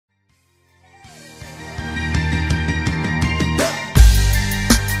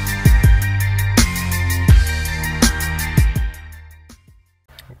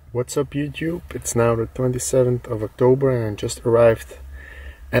What's up YouTube? It's now the 27th of October and I just arrived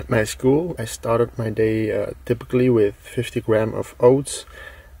at my school. I started my day typically with 50 grams of oats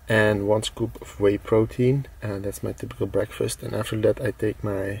and 1 scoop of whey protein, and that's my typical breakfast. And after that I take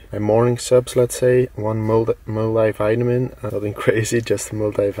my morning subs, let's say 1 multivitamin, nothing crazy, just a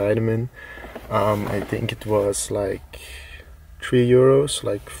multivitamin. I think it was like €3,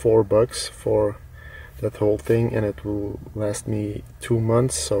 like $4 for that whole thing, and it will last me 2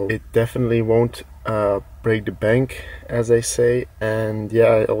 months, so it definitely won't break the bank, as I say. And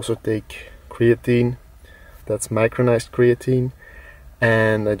yeah, I also take creatine, that's micronized creatine,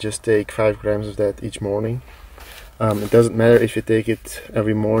 and I just take 5 grams of that each morning. It doesn't matter if you take it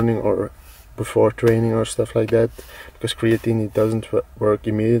every morning or before training or stuff like that, because creatine, it doesn't work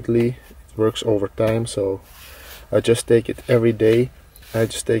immediately, it works over time. So I just take it every day. I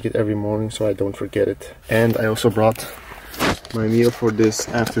just take it every morning so I don't forget it. And I also brought my meal for this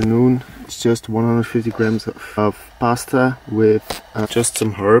afternoon. It's just 150 grams of pasta with just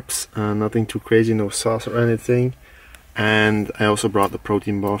some herbs, nothing too crazy, no sauce or anything. And I also brought the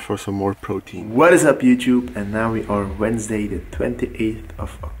protein bar for some more protein. What is up YouTube? And now we are Wednesday the 28th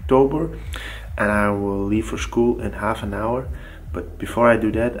of October and I will leave for school in half an hour. But before I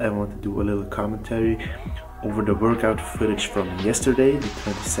do that, I want to do a little commentary over the workout footage from yesterday, the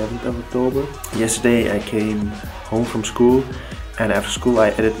 27th of October. Yesterday I came home from school, and after school I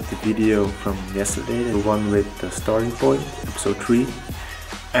edited the video from yesterday, the one with the starting point, episode 3.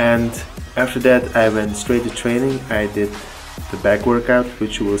 And after that I went straight to training. I did the back workout,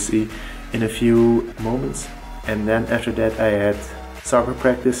 which you will see in a few moments. And then after that I had soccer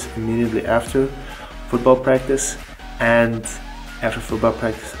practice immediately after football practice. And after football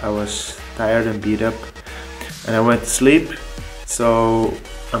practice I was tired and beat up, and I went to sleep. So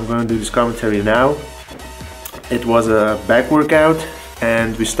I'm going to do this commentary now. It was a back workout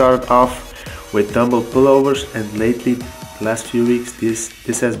and we started off with dumbbell pullovers, and lately, the last few weeks,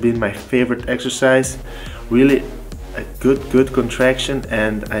 this has been my favorite exercise. Really a good contraction,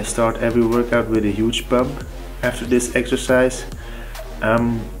 and I start every workout with a huge pump after this exercise.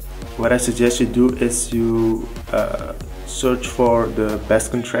 What I suggest you do is you search for the best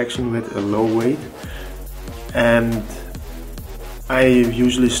contraction with a low weight. And I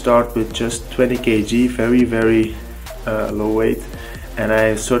usually start with just 20 kg, very low weight, and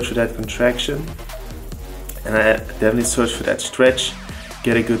I search for that contraction, and I definitely search for that stretch,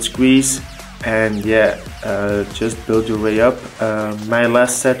 get a good squeeze, and yeah, just build your way up. My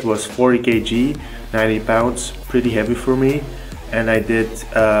last set was 40 kg, 90 pounds, pretty heavy for me, and I did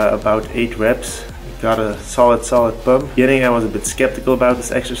about 8 reps. Got a solid pump. Beginning I was a bit skeptical about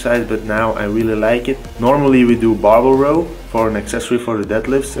this exercise, but now I really like it. Normally we do barbell row for an accessory for the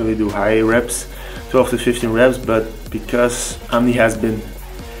deadlifts, and we do high reps, 12 to 15 reps, but because Andy has been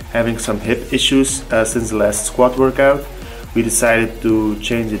having some hip issues since the last squat workout, we decided to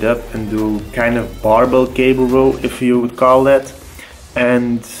change it up and do kind of barbell cable row, if you would call that.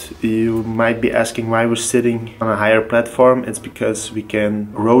 And you might be asking why we're sitting on a higher platform. It's because we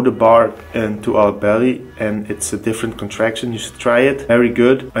can row the bar into our belly, and it's a different contraction. You should try it. Very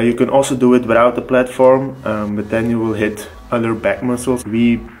good. You can also do it without the platform, but then you will hit other back muscles.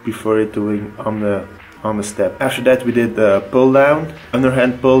 We prefer it doing on the step. After that we did the pull down,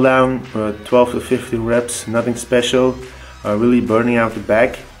 underhand pull down, 12 to 15 reps, nothing special, really burning out the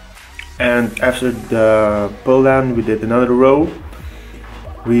back. And after the pull down we did another row.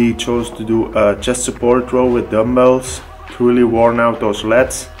 We chose to do a chest support row with dumbbells to really worn out those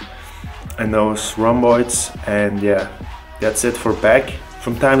lats and those rhomboids. And yeah, that's it for back.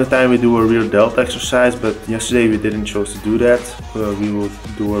 From time to time we do a rear delt exercise, but yesterday we didn't choose to do that. We will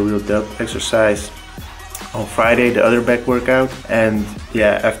do a rear delt exercise on Friday, the other back workout. And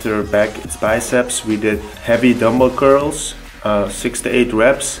yeah, after back it's biceps. We did heavy dumbbell curls, 6 to 8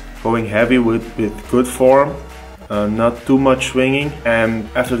 reps, going heavy with good form. Not too much swinging. And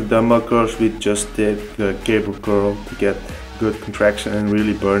after the dumbbell curls we just did the cable curl to get good contraction and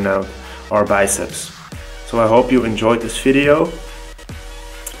really burn out our biceps. So I hope you enjoyed this video.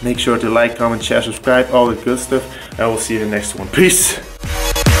 Make sure to like, comment, share, subscribe, all the good stuff. I will see you in the next one. Peace!